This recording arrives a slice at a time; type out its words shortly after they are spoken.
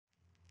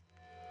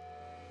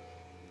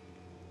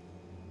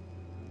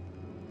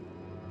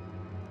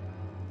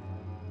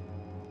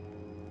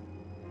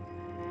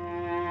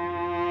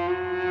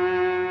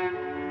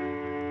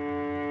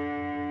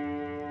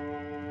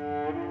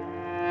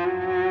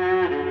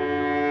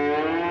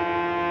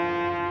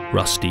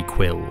Rusty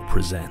Quill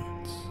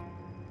presents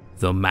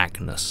The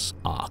Magnus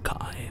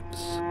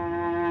Archives.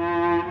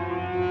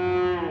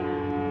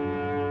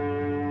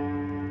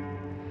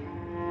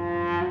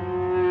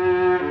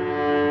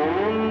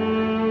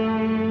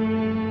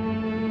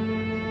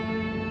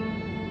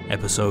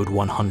 Episode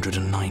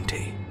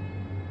 190,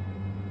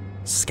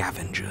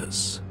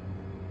 Scavengers.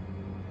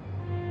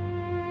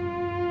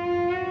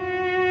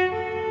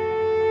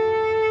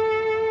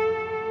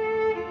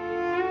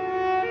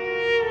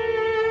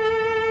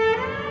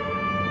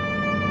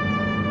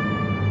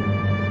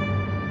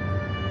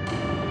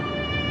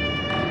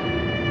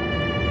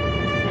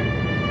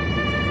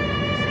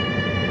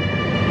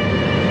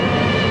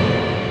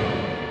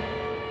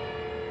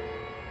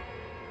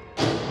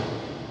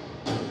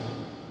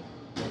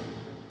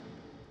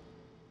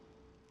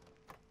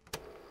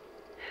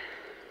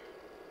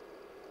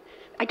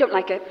 I don't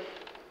like it.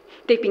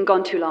 They've been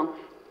gone too long.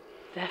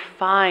 They're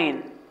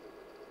fine.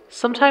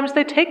 Sometimes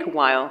they take a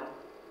while.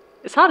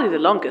 It's hardly the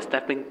longest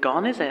they've been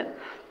gone, is it?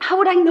 How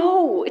would I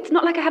know? It's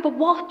not like I have a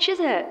watch, is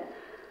it?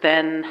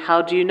 Then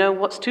how do you know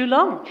what's too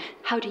long?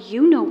 How do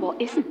you know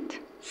what isn't?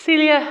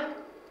 Celia,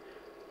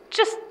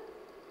 just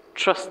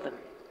trust them.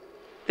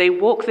 They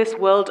walk this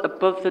world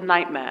above the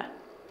nightmare.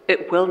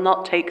 It will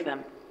not take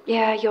them.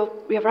 Yeah, you're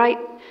right.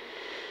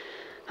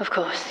 Of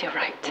course, you're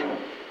right.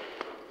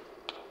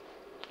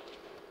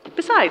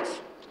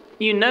 Besides,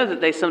 you know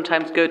that they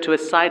sometimes go to a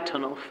side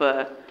tunnel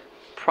for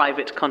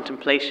private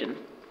contemplation.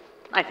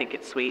 I think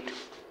it's sweet.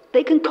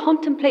 They can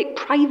contemplate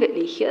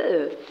privately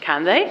here.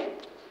 Can they?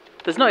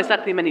 There's not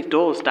exactly many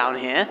doors down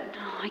here.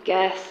 Oh, I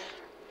guess.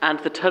 And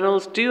the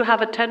tunnels do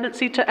have a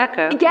tendency to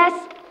echo.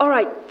 Yes, all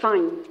right,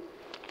 fine.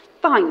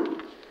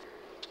 Fine.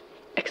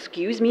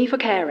 Excuse me for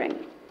caring.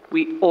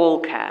 We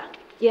all care.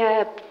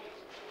 Yeah,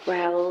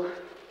 well...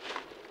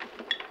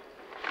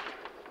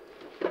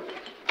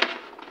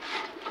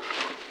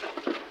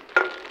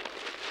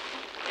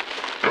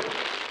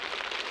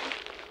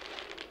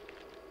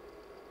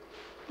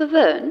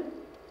 Laverne?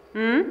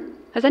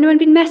 Has anyone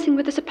been messing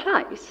with the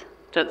supplies?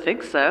 Don't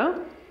think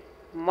so.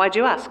 Why'd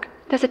you ask?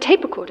 There's a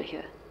tape recorder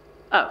here.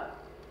 Oh.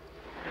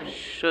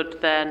 Should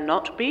there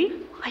not be?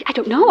 I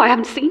don't know. I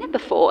haven't seen it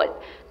before.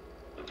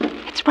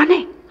 It's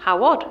running.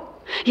 How odd.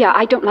 Yeah,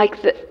 I don't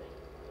like the...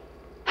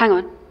 Hang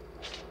on.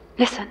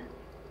 Listen.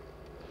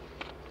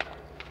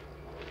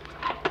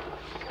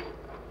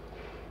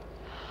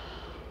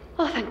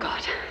 Oh, thank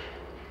God.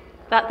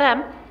 That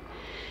them?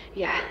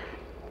 Yeah.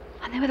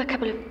 And there were a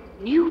couple of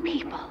new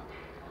people.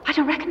 I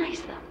don't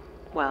recognize them.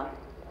 Well,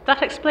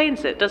 that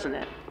explains it, doesn't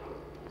it?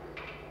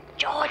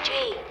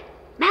 Georgie!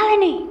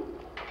 Melanie!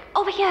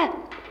 Over here!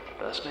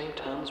 First name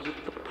terms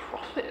with the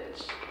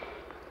prophets.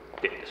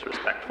 Bit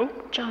disrespectful.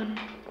 John.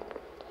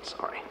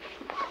 Sorry.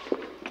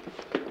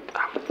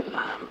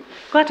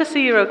 Glad to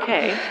see you're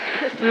okay.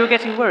 We were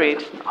getting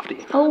worried. After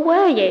you. Oh,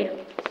 were you?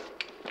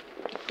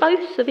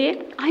 Both of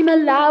you? I'm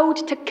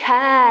allowed to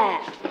care.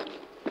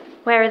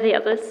 Where are the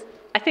others?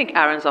 I think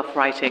Arun's off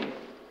writing.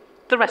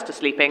 The rest are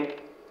sleeping.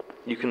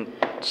 You can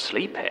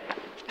sleep here.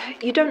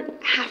 You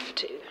don't have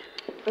to,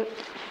 but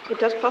it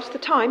does pass the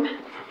time.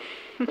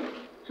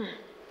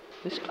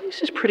 This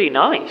place is pretty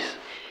nice.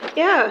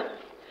 Yeah,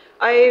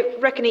 I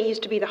reckon it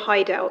used to be the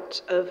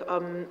hideout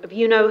of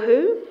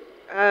you-know-who,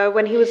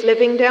 when he was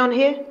living down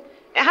here.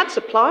 It had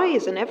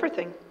supplies and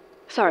everything.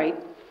 Sorry,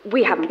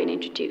 we haven't been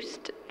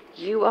introduced.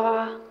 You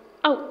are...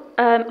 Oh,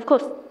 of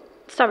course.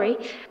 Sorry.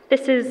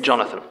 This is...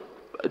 Jonathan.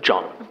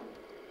 John.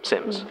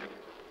 Sims.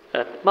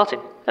 Martin.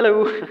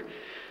 Hello.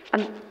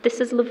 And this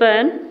is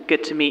Laverne.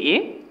 Good to meet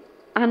you.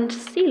 And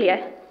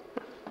Celia.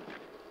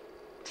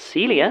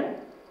 Celia?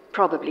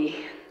 Probably.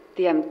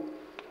 The,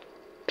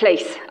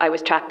 place I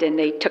was trapped in,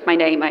 they took my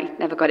name. I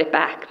never got it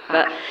back.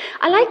 But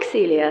I like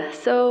Celia,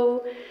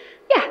 so...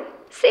 Yeah,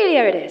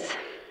 Celia it is.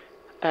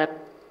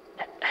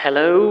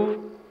 Hello?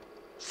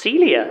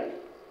 Celia?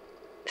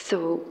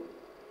 So,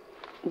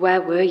 where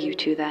were you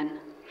two then?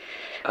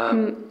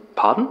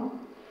 Pardon?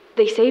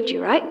 They saved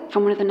you, right?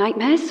 From one of the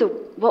nightmares, so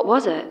what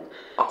was it?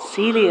 Oh.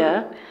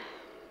 Celia,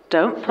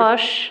 don't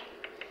push.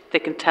 They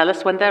can tell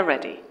us when they're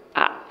ready.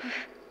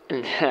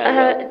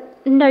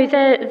 No,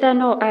 they're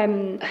not,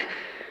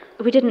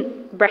 we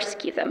didn't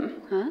rescue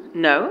them. Huh?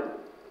 No?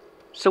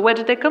 So where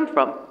did they come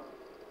from?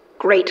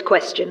 Great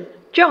question.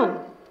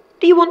 John,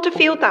 do you want to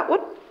field that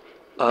one?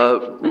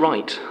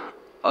 Right.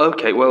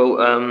 Okay, well,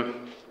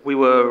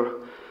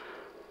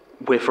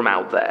 we're from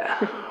out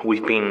there.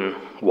 We've been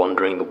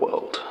wandering the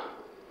world,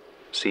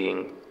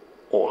 seeing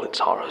all its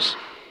horrors.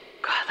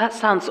 God, that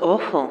sounds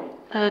awful.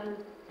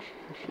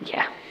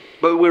 Yeah.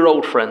 But we're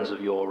old friends of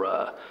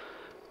your,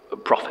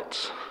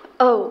 prophets.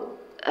 Oh,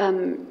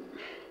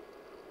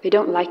 they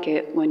don't like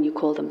it when you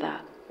call them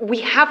that.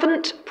 We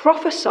haven't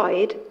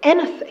prophesied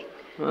anything.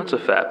 Well, that's a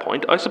fair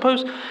point. I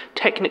suppose,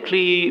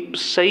 technically,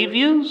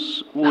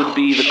 saviours would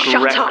be the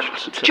correct...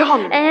 Shut up,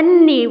 John!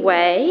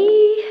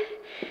 Anyway,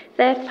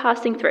 they're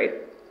passing through.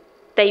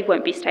 They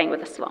won't be staying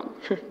with us long.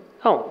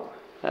 Oh,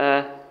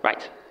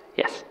 right.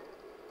 Yes.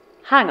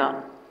 Hang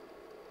on.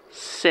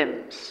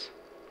 Sims.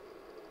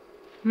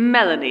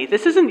 Melanie,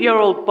 this isn't your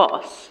old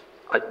boss.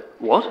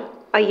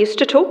 What? I used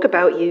to talk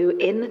about you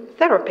in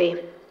therapy.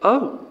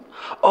 Oh,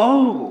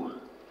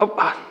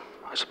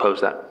 I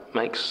suppose that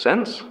makes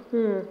sense.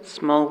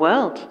 Small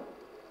world.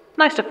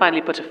 Nice to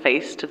finally put a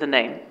face to the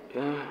name.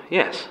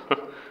 Yes.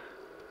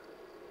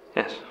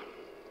 Yes.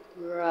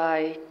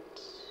 Right.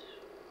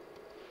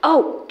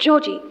 Oh,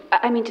 Georgie,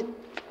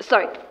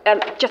 sorry,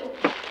 just...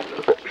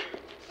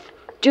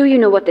 Do you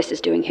know what this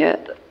is doing here?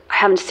 I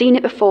haven't seen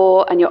it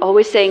before, and you're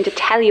always saying to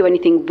tell you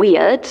anything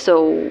weird,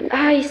 so...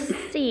 I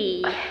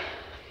see.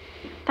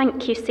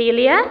 Thank you,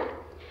 Celia.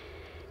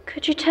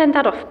 Could you turn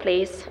that off,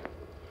 please?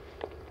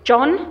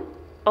 John,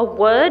 a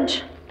word?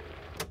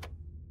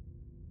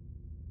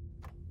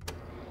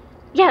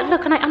 Yeah,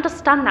 look, and I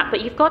understand that,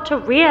 but you've got to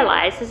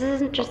realise this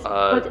isn't just...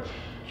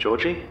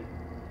 Georgie?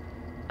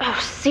 Oh,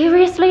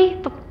 seriously?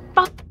 For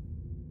fuck...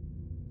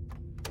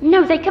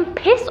 No, they can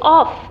piss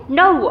off.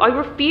 No, I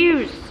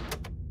refuse.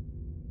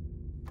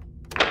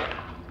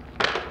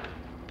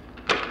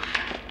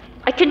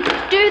 I can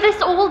do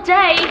this all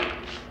day.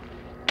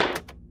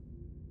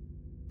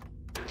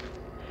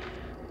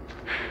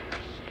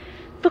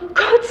 For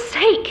God's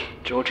sake.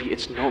 Georgie,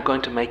 it's not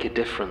going to make a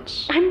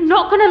difference. I'm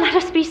not going to let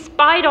us be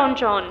spied on,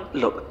 John.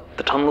 Look,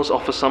 the tunnels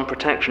offer some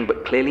protection,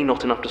 but clearly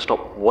not enough to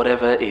stop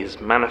whatever is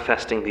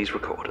manifesting these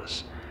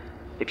recorders.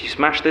 If you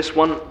smash this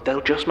one,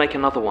 they'll just make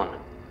another one.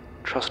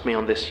 Trust me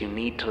on this, you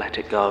need to let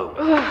it go.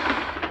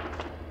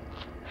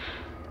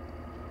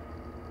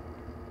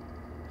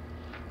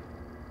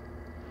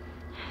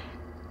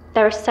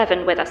 There are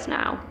 7 with us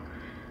now.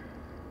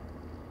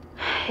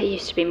 It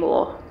used to be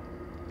more.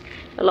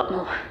 A lot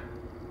more.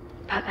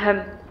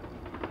 But,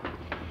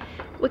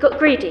 we got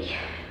greedy.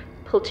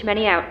 Pulled too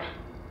many out.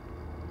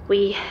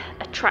 We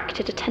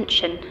attracted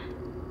attention.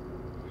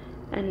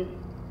 And...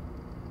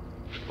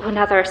 well,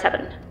 now there are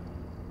 7.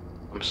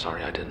 I'm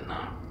sorry, I didn't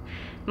know.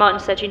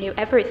 Martin said you knew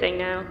everything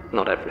now.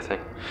 Not everything.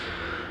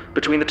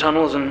 Between the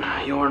tunnels and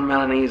your and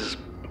Melanie's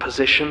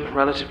position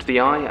relative to the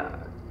eye,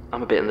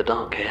 I'm a bit in the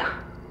dark here.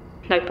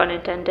 No pun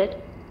intended.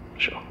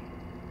 Sure.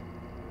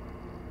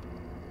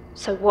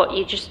 So what,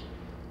 you just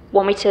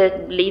want me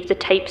to leave the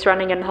tapes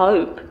running and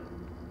hope?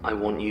 I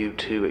want you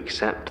to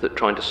accept that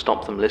trying to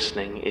stop them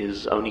listening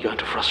is only going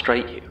to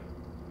frustrate you.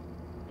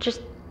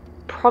 Just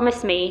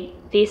promise me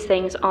these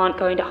things aren't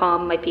going to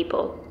harm my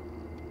people.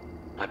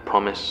 I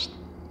promise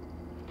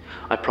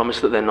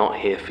that they're not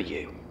here for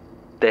you.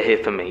 They're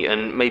here for me,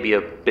 and maybe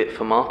a bit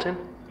for Martin.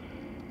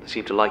 They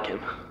seem to like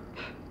him.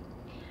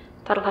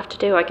 That'll have to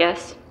do, I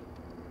guess.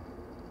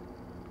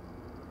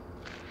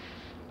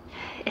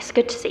 It's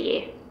good to see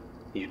you.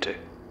 You too.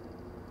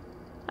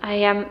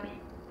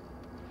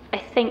 I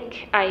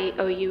think I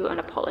owe you an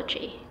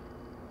apology.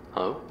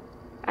 Oh?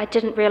 I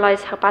didn't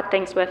realise how bad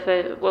things were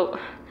for, well,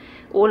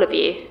 all of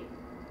you.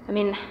 I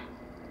mean,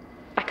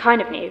 I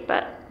kind of knew,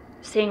 but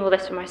seeing all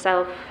this for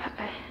myself,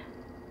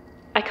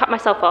 I cut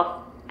myself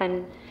off,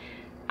 and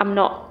I'm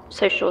not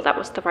so sure that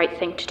was the right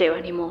thing to do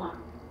anymore.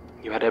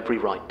 You had every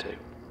right to.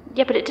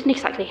 Yeah, but it didn't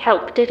exactly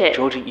help, did it?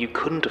 Georgie, you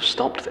couldn't have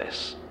stopped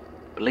this.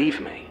 Believe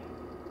me.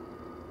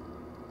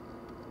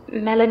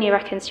 Melanie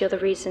reckons you're the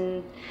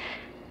reason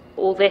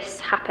all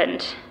this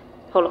happened,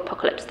 whole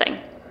apocalypse thing.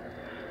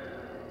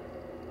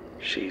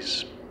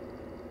 She's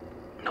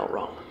not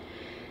wrong.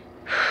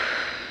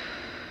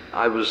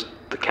 I was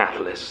the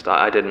catalyst.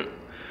 I didn't...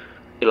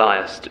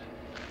 Elias,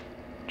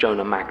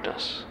 Jonah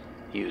Magnus,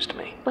 used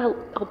me. Well,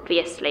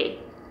 obviously.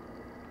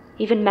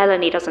 Even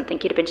Melanie doesn't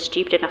think you'd have been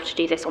stupid enough to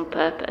do this on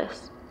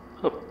purpose.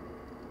 Oh.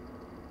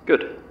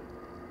 Good.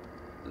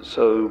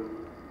 So,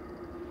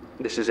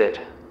 this is it.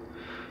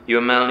 You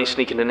and Melanie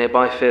sneak into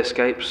nearby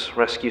fearscapes,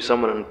 rescue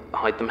someone and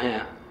hide them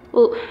here.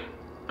 Well,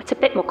 it's a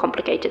bit more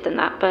complicated than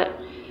that, but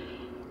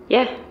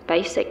yeah,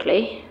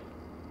 basically.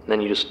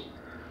 Then you just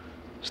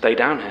stay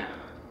down here.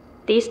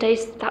 These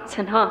days, that's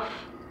enough.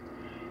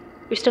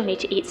 We still need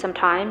to eat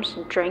sometimes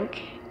and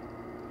drink.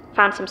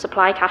 Found some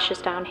supply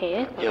caches down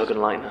here. Jürgen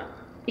Leitner.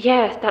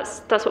 Yeah,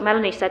 that's what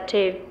Melanie said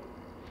too.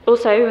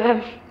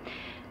 Also,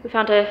 we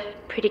found a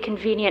pretty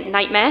convenient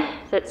nightmare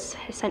that's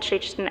essentially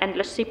just an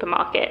endless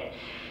supermarket.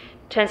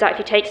 Turns out if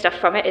you take stuff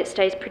from it, it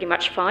stays pretty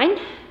much fine.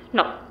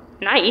 Not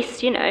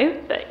nice, you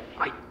know, but...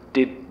 I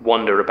did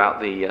wonder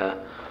about the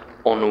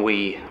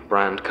Ennui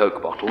brand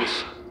Coke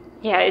bottles.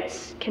 Yeah,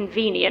 it's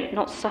convenient,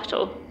 not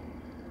subtle.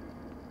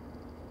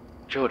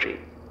 Georgie,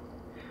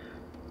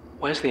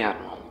 where's the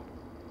Admiral?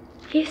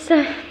 He's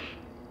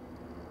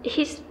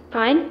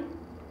fine,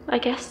 I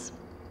guess.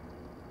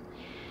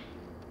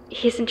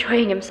 He's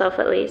enjoying himself,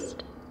 at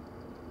least.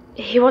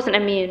 He wasn't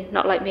immune,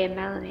 not like me and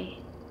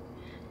Melanie.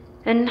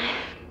 And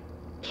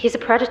he's a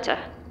predator,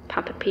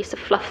 pampered piece of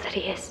fluff that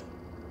he is.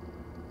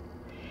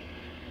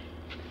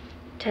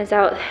 Turns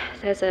out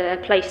there's a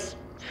place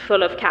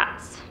full of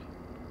cats,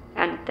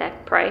 and their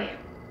prey.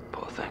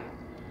 Poor thing.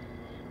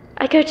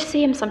 I go to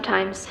see him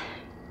sometimes.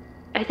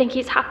 I think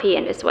he's happy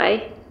in his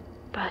way,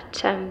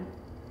 but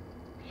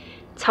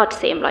it's hard to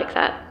see him like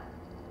that.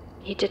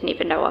 He didn't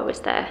even know I was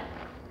there.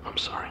 I'm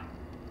sorry.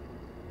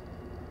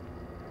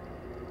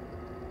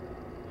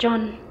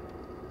 John,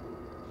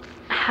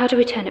 how do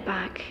we turn it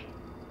back?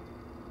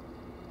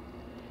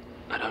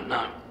 I don't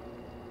know.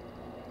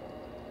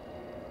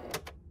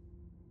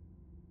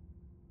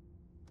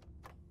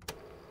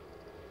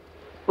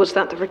 Was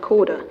that the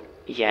recorder?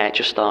 Yeah, it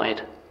just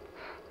started.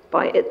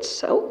 By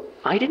itself?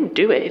 I didn't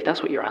do it, if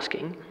that's what you're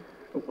asking.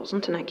 It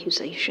wasn't an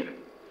accusation. Do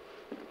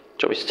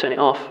you want me to turn it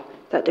off?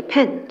 That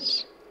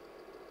depends.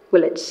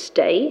 Will it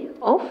stay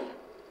off?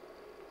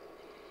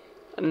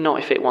 Not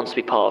if it wants to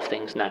be part of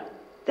things, no.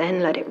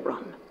 Then let it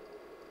run.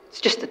 It's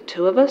just the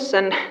two of us,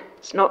 and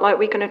it's not like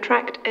we can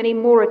attract any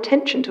more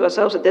attention to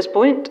ourselves at this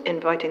point,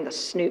 inviting the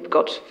Snoop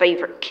God's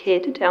favourite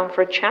kid down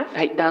for a chat.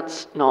 Hey,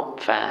 that's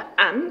not fair.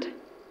 And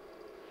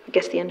I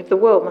guess the end of the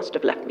world must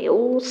have left me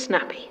all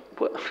snappy.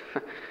 Well,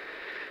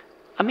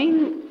 I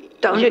mean...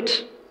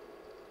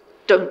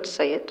 Don't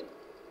say it.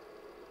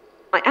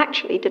 I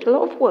actually did a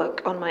lot of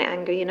work on my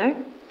anger, you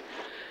know.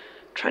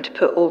 Trying to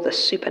put all the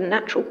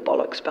supernatural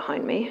bollocks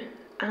behind me.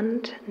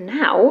 And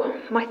now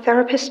my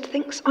therapist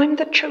thinks I'm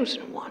the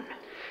chosen one.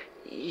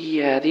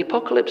 Yeah, the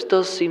apocalypse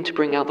does seem to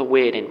bring out the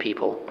weird in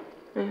people.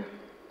 Yeah.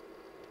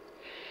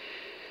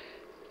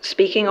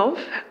 Speaking of,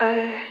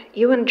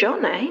 you and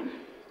John, eh?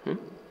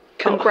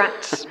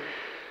 Congrats.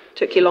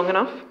 Took you long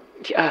enough?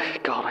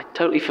 God, I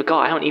totally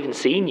forgot. I haven't even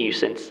seen you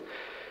since...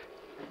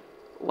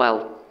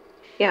 Well...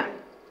 Yeah.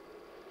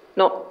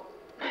 Not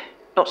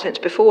since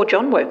before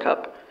John woke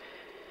up.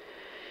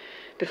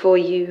 Before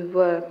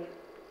you,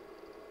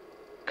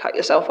 cut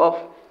yourself off.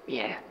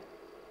 Yeah.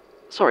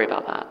 Sorry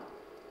about that.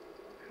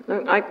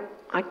 No,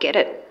 I get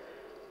it.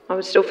 I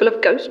was still full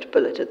of ghost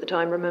bullet at the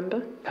time,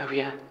 remember? Oh,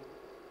 yeah.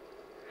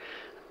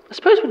 I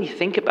suppose when you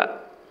think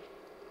about...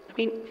 I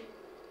mean...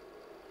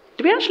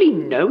 Do we actually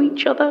know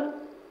each other?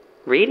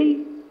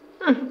 Really?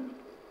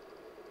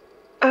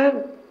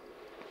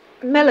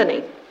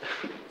 Melanie.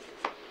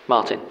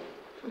 Martin.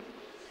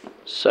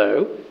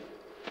 So,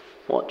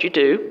 what'd you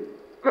do?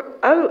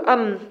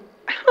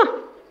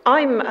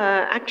 I'm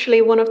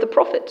actually one of the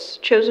prophets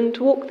chosen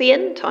to walk the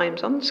end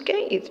times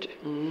unscathed.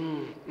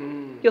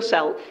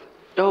 Yourself?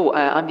 Oh,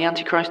 I'm the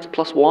Antichrist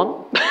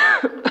 +1.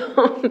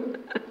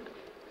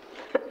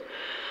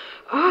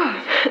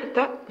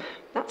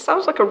 That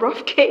sounds like a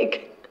rough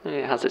gig.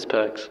 It has its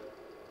perks.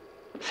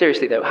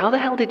 Seriously though, how the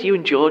hell did you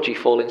and Georgie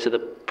fall into the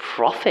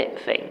prophet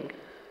thing?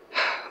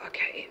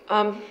 Okay,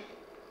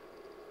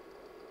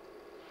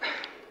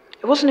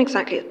 it wasn't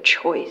exactly a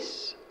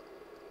choice.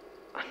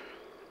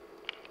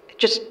 It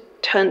just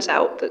turns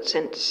out that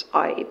since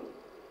I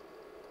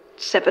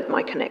severed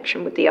my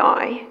connection with the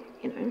eye,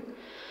 you know,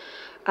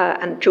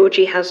 and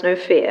Georgie has no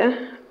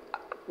fear,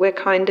 we're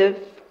kind of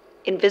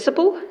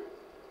invisible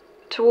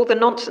to all the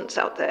nonsense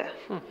out there.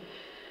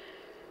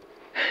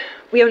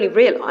 We only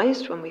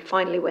realised when we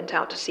finally went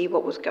out to see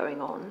what was going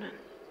on, and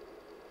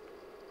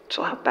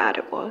saw how bad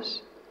it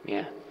was.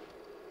 Yeah.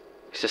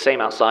 It's the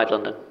same outside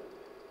London.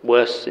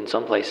 Worse in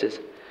some places.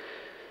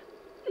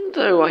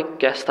 Though I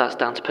guess that's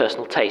down to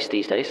personal taste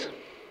these days.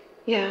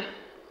 Yeah.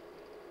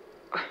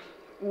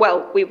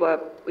 Well, we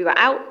were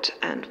out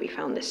and we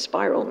found this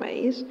spiral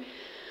maze.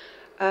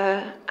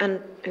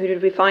 And who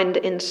did we find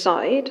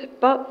inside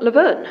but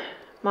Laverne,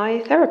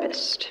 my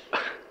therapist.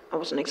 I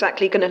wasn't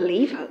exactly going to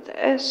leave her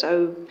there,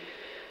 so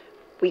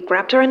we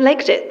grabbed her and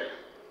legged it.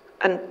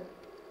 And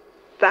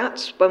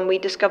that's when we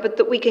discovered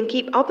that we can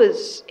keep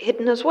others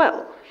hidden as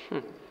well.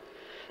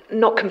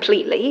 Not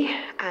completely,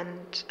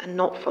 and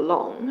not for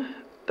long,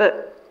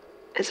 but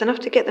it's enough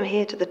to get them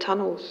here to the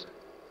tunnels.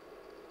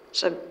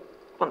 So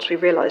once we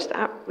realised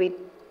that, we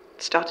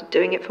started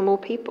doing it for more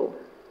people.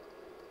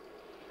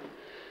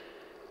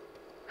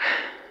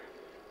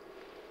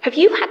 Have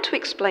you had to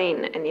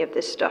explain any of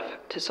this stuff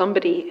to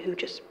somebody who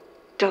just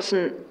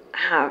doesn't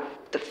have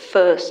the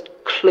first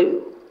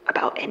clue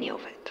about any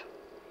of it?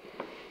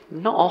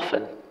 Not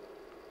often.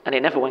 And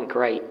it never went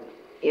great.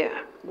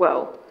 Yeah,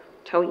 well,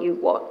 tell you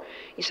what,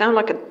 you sound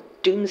like a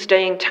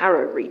doomsdaying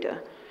tarot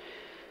reader.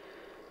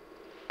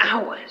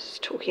 Hours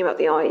talking about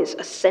the eye's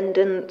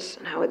ascendance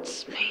and how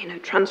it's, you know,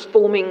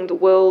 transforming the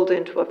world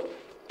into a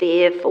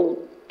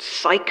fearful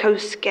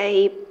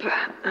psychoscape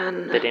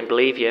and... They didn't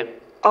believe you.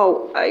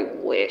 Oh, I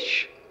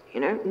wish. You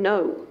know,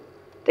 no.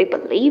 They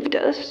believed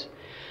us,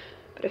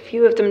 but a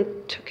few of them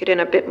took it in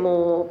a bit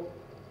more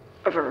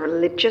of a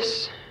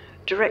religious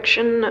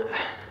direction,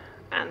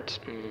 and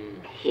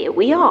here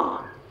we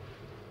are.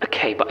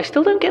 Okay, but I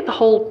still don't get the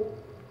whole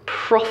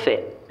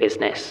prophet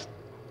business.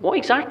 What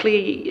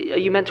exactly are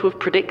you meant to have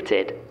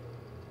predicted?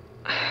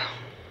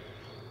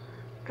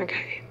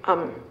 Okay,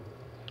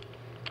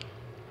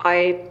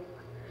 I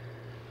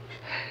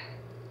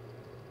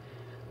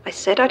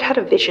said I'd had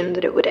a vision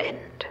that it would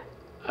end.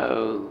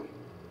 Oh,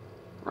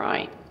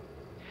 right.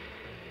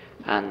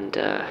 And,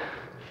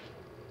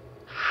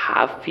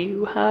 have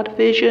you had a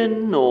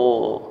vision,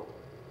 or...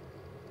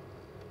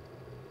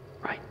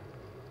 Right.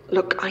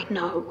 Look, I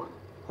know,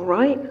 all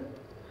right?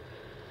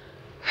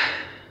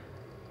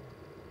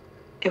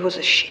 It was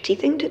a shitty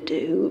thing to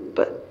do,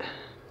 but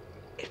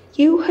if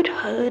you had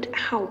heard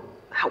how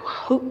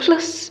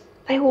hopeless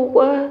they all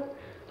were,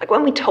 Like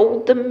when we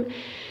told them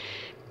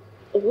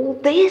all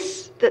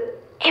this, that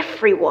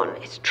everyone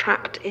is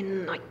trapped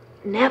in like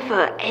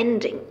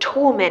never-ending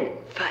torment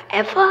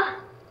forever.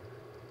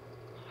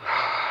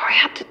 I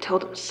had to tell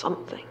them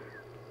something.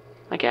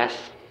 I guess.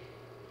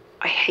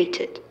 I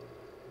hate it.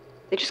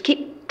 They just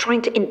keep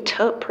trying to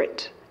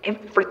interpret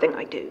everything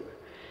I do.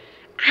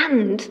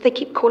 And they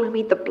keep calling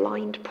me the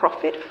blind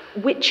prophet,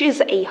 which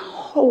is a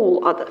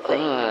whole other thing.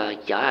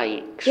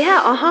 Yikes.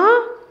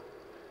 Yeah,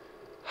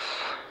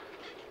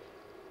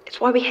 It's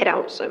why we head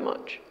out so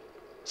much.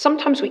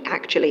 Sometimes we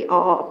actually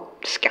are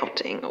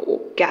scouting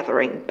or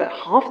gathering, but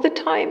half the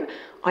time,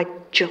 I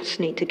just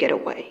need to get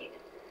away.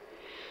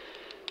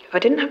 If I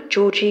didn't have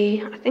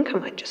Georgie, I think I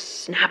might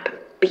just snap and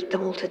beat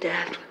them all to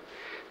death.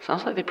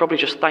 Sounds like they'd probably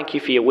just thank you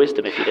for your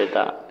wisdom if you did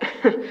that.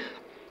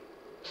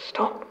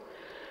 Stop.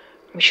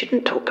 We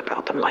shouldn't talk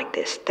about them like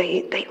this.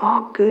 They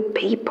are good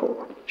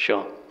people.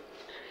 Sure.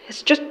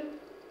 It's just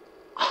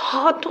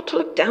hard not to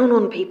look down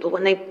on people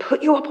when they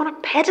put you up on a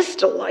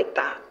pedestal like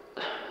that.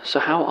 So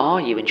how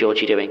are you and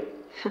Georgie doing?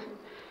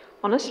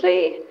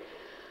 Honestly,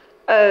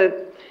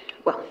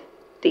 well,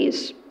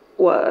 these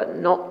were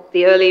not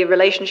the early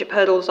relationship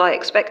hurdles I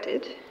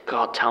expected.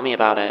 God, tell me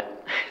about it.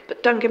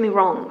 But don't get me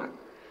wrong.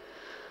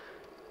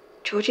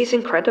 Georgie's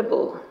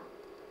incredible.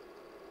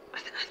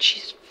 And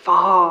she's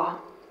far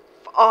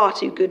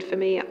too good for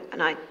me,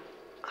 and I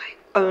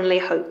only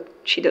hope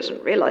she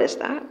doesn't realise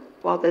that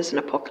while there's an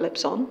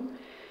apocalypse on.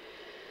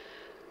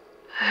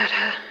 But,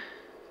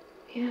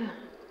 yeah.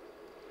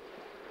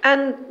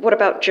 And what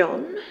about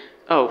John?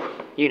 Oh,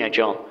 you know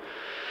John.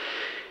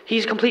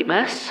 He's a complete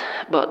mess,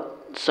 but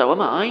so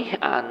am I,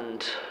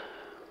 and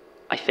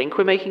I think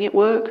we're making it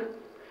work.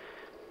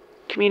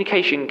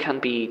 Communication can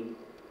be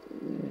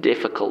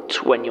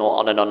difficult when you're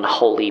on an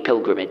unholy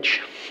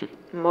pilgrimage.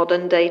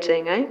 Modern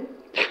dating, eh?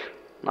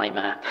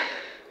 Nightmare.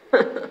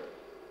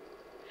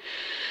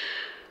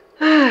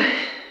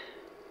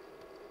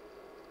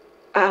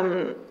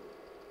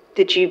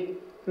 Did you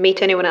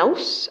meet anyone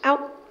else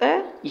out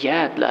there?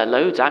 Yeah,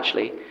 loads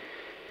actually.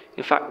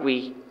 In fact,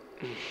 we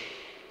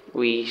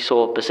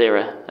saw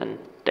Basira and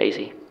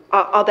Daisy.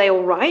 Are they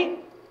all right?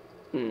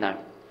 No,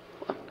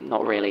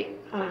 not really.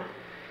 Oh.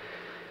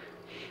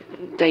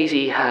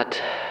 Daisy had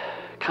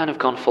kind of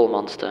gone full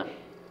monster.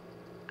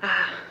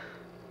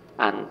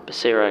 And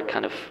Basira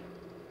kind of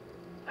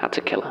had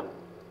to kill her.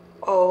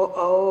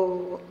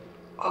 Oh,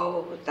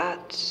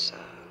 that's...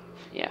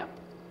 Yeah.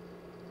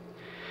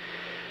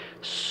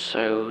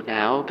 So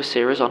now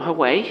Basira's on her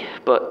way,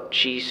 but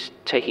she's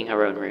taking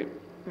her own route.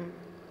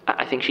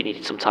 I think she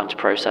needed some time to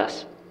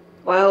process.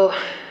 Well,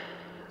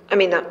 I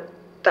mean,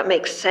 that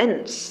makes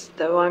sense,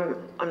 though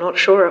I'm not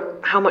sure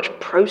of how much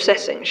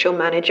processing she'll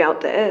manage out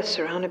there,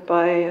 surrounded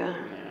by...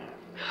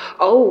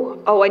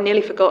 Oh, I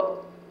nearly forgot.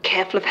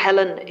 Careful of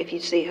Helen if you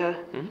see her.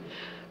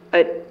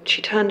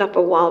 She turned up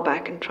a while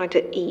back and tried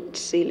to eat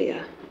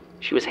Celia.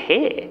 She was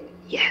here?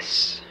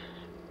 Yes,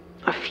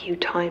 a few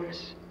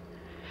times.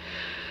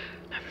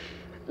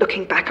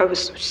 Looking back, I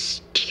was so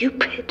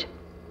stupid.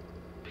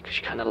 Because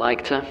you kind of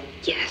liked her?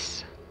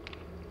 Yes.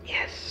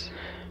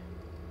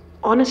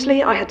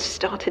 Honestly, I had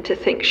started to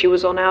think she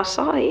was on our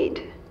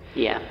side.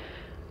 Yeah.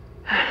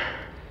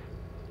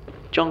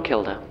 John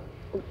killed her.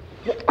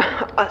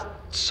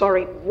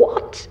 Sorry,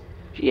 what?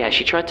 Yeah,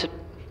 she tried to...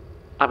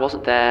 I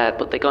wasn't there,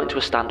 but they got into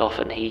a standoff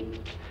and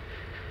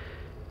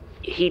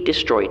he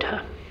destroyed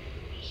her.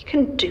 He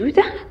can do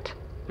that?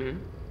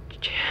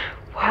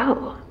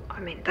 Well, I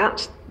mean,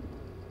 that's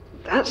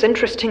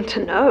interesting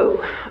to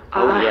know.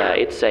 Yeah,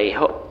 it's a...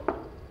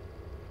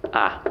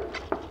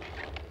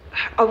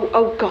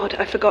 Oh, God,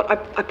 I forgot.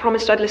 I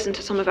promised I'd listen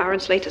to some of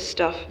Arun's latest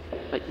stuff.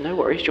 No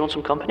worries, do you want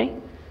some company?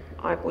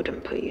 I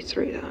wouldn't put you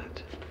through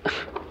that.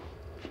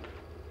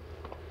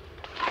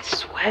 I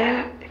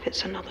swear, if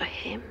it's another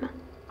him,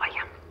 I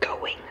am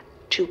going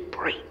to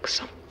break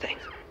something.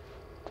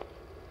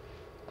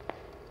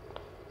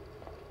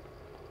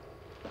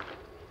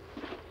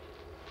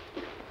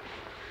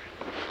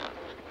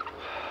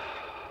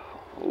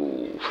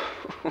 Ooh.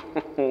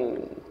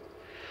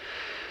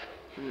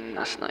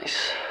 That's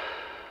nice.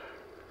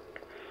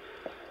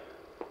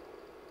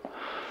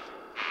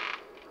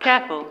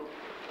 Careful.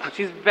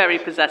 She's very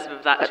possessive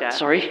of that chair.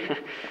 Sorry.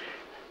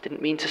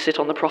 Didn't mean to sit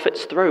on the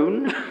prophet's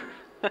throne.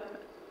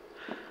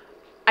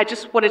 I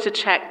just wanted to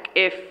check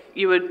if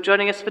you were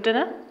joining us for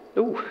dinner.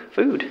 Ooh,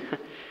 food.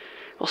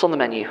 What's on the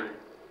menu?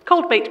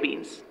 Cold baked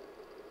beans.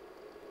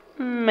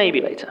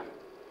 Maybe later.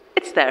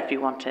 It's there if you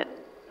want it.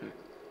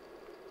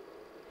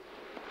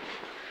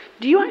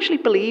 Do you actually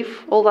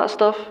believe all that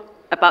stuff?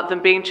 About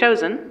them being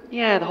chosen?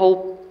 Yeah, the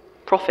whole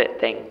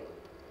prophet thing.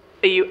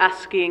 Are you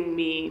asking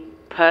me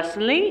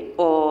personally,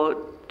 or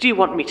do you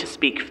want me to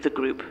speak for the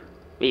group?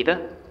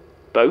 Either.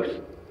 Both.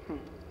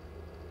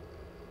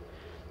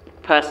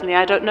 Personally,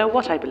 I don't know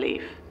what I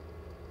believe.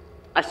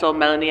 I saw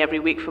Melanie every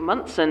week for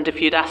months, and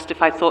if you'd asked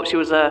if I thought she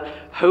was a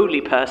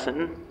holy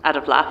person, I'd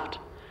have laughed.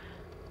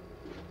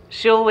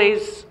 She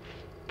always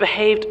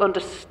behaved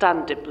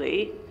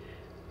understandably,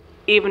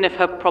 even if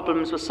her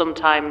problems were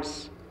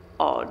sometimes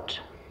odd.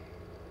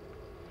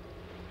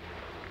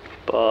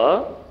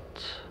 But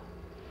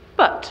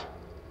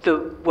the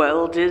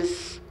world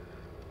is...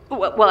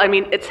 Well, I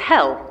mean, it's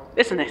hell,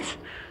 isn't it?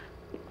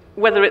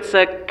 Whether it's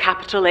a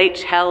capital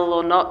H hell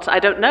or not, I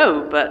don't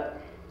know,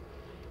 but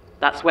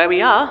that's where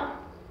we are.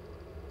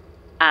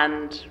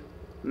 And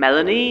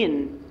Melanie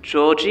and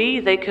Georgie,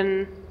 they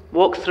can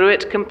walk through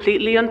it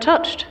completely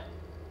untouched.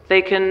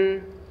 They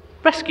can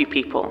rescue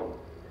people,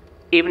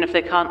 even if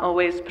they can't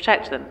always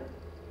protect them.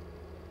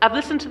 I've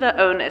listened to their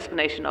own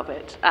explanation of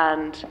it,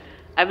 and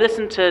I've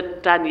listened to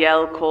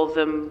Danielle call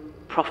them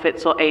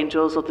prophets or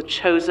angels or the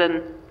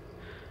chosen.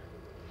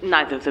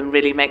 Neither of them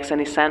really makes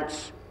any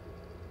sense.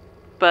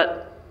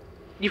 But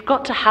you've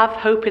got to have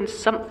hope in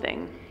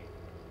something,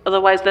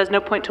 otherwise there's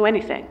no point to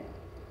anything.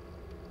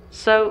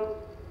 So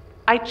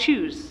I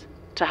choose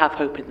to have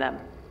hope in them.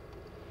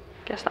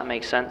 Guess that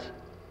makes sense.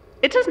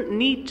 It doesn't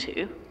need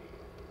to.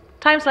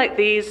 Times like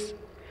these,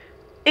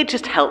 it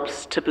just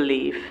helps to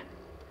believe.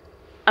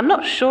 I'm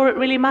not sure it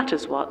really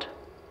matters what.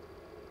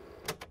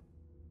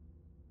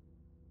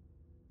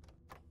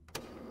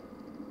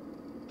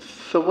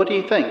 So what do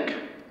you think?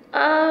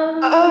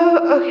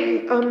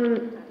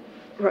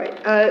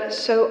 Right,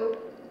 so,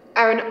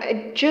 Arun,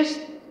 I just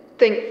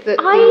think that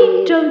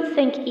I don't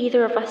think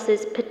either of us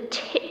is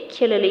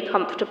particularly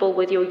comfortable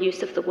with your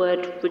use of the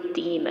word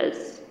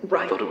redeemers.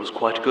 I thought it was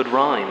quite a good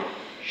rhyme.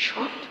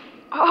 Shut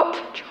up,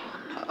 John.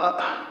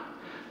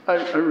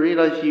 I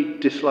realise you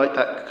dislike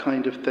that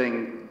kind of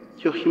thing.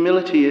 Your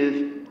humility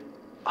is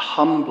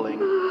humbling.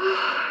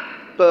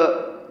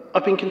 But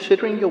I've been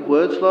considering your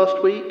words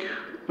last week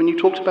when you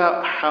talked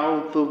about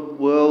how the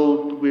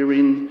world we're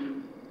in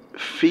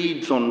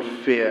feeds on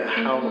fear,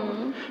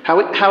 how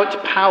it's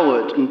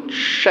powered and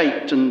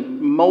shaped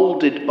and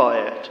moulded by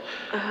it.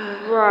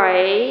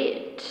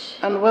 Right.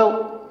 And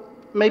well,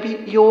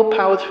 maybe your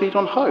powers feed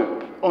on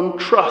hope, on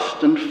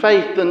trust and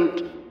faith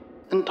and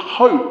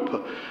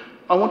hope.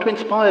 I want to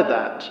inspire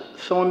that,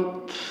 so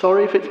I'm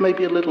sorry if it's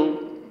maybe a little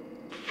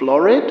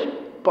florid,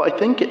 but I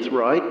think it's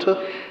right.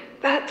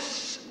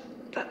 That's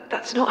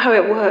not how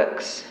it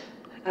works,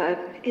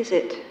 is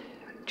it,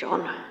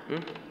 John?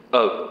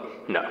 Oh,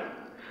 no.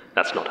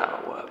 That's not how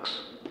it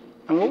works.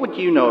 And what would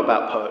you know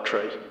about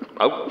poetry?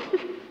 Oh,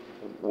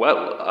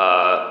 well,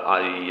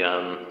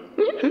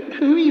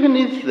 Who even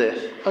is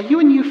this? Are you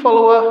a new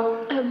follower?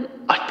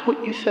 I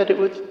thought you said it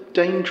was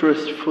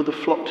dangerous for the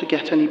flock to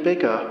get any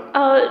bigger.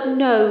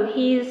 No,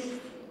 he's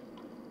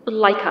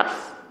like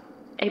us,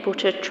 able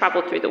to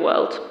travel through the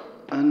world.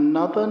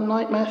 Another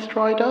nightmare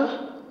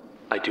strider?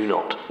 I do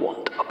not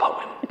want a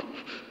poem.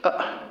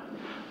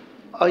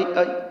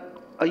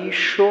 Are you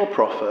sure,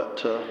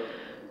 Prophet?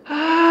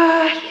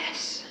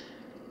 Yes.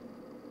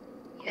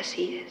 Yes,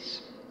 he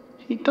is.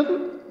 He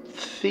doesn't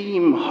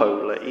seem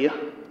holy.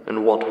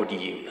 And what would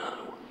you know?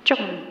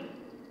 John.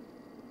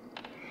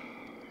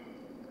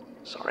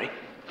 Sorry.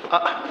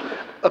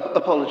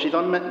 Apologies,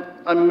 I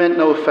meant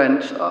no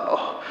offence.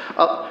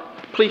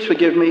 Please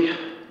forgive me.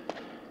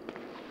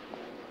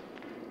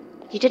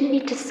 You didn't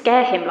need to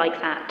scare him like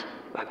that.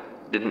 I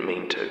didn't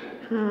mean to.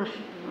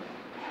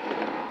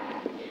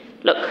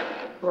 Look,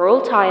 we're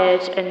all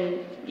tired and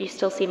you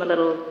still seem a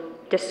little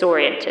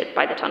disoriented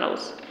by the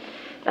tunnels.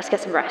 Let's get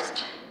some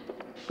rest.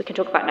 We can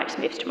talk about next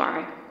moves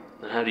tomorrow.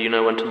 How do you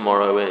know when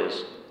tomorrow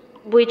is?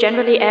 We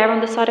generally err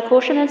on the side of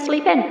caution and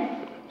sleep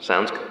in.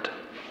 Sounds good.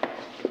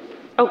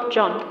 Oh,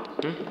 John.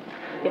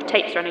 Your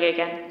tape's running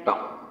again.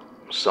 Oh,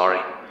 sorry.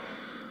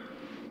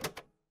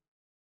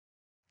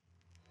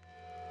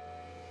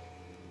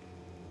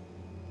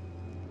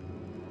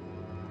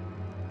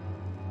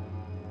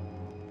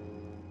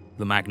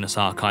 The Magnus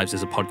Archives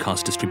is a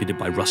podcast distributed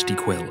by Rusty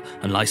Quill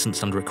and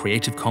licensed under a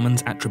Creative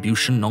Commons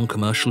Attribution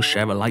Non-Commercial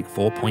Share-alike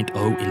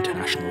 4.0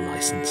 International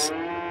License.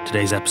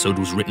 Today's episode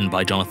was written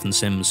by Jonathan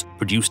Sims,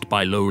 produced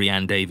by Lowri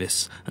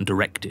Davies, and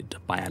directed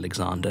by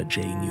Alexander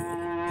J.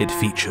 Newall. It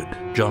featured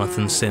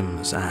Jonathan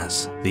Sims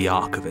as the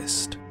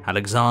Archivist,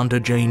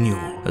 Alexander J.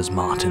 Newall as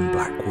Martin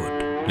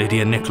Blackwood,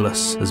 Lydia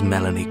Nicholas as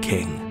Melanie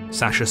King,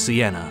 Sasha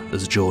Sienna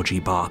as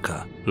Georgie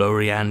Barker,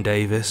 Lowri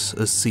Davies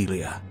as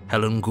Celia,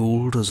 Helen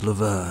Gould as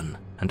Laverne,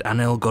 and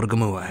Anil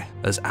Godigamuwe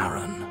as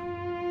Arun.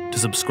 To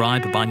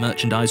subscribe, buy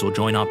merchandise, or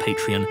join our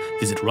Patreon,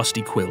 visit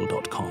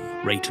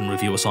rustyquill.com. Rate and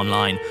review us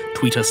online,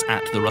 tweet us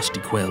at The Rusty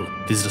Quill,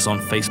 visit us on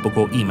Facebook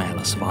or email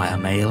us via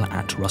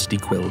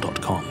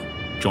mail@rustyquill.com.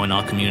 Join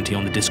our community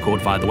on the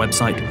Discord via the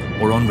website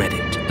or on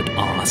Reddit at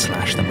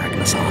r/The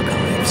Magnus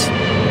Archives.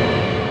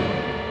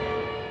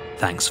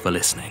 Thanks for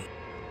listening.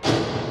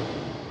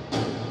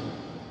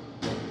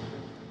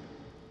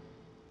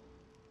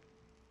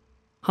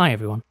 Hi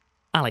everyone,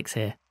 Alex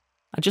here.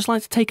 I'd just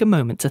like to take a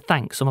moment to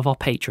thank some of our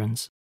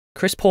patrons.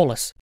 Chris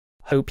Paulus,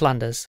 Hope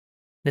Landers,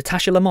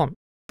 Natasha Lamont,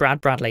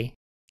 Brad Bradley,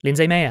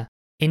 Lindsay Mayer,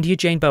 India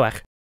Jane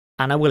Boach,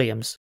 Anna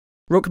Williams,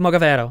 Rook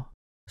Mogavero,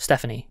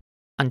 Stephanie,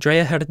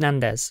 Andrea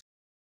Hernandez,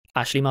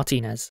 Ashley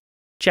Martinez,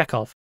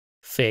 Chekhov,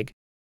 Fig,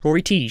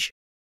 Rory Teague,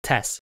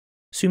 Tess,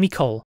 Sumi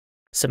Cole,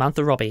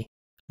 Samantha Robbie,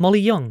 Molly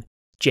Young,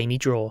 Jamie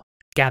Draw,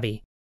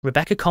 Gabby,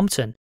 Rebecca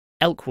Compton,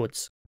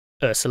 Elkwoods,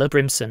 Ursula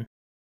Brimson,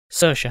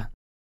 Sasha,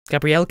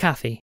 Gabrielle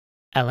Cathy,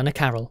 Eleanor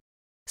Carroll,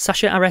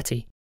 Sasha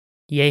Aretti,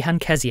 Yehan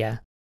Kezier,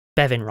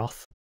 Bevin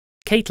Roth,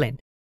 Caitlin,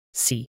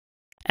 C,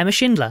 Emma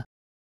Schindler,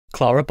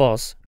 Clara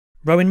Boz,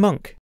 Rowan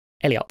Monk,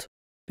 Elliot,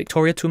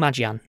 Victoria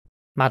Tumajian,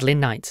 Madeline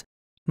Knight,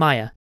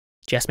 Maya,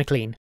 Jess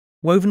McLean,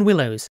 Woven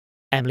Willows,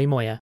 Emily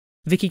Moyer,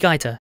 Vicky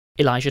Geiter,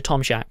 Elijah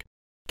Tomshak,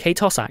 Kate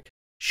Hossack,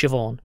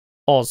 Siobhan,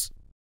 Oz,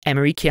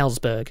 Emery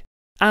Kielsberg,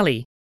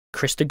 Ali,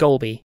 Krista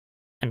Golby,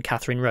 and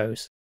Catherine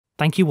Rose.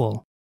 Thank you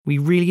all. We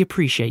really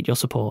appreciate your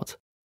support.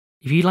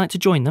 If you'd like to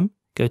join them,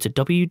 go to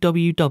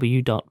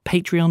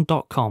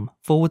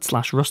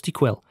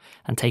www.patreon.com/rustyquill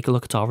and take a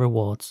look at our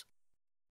rewards.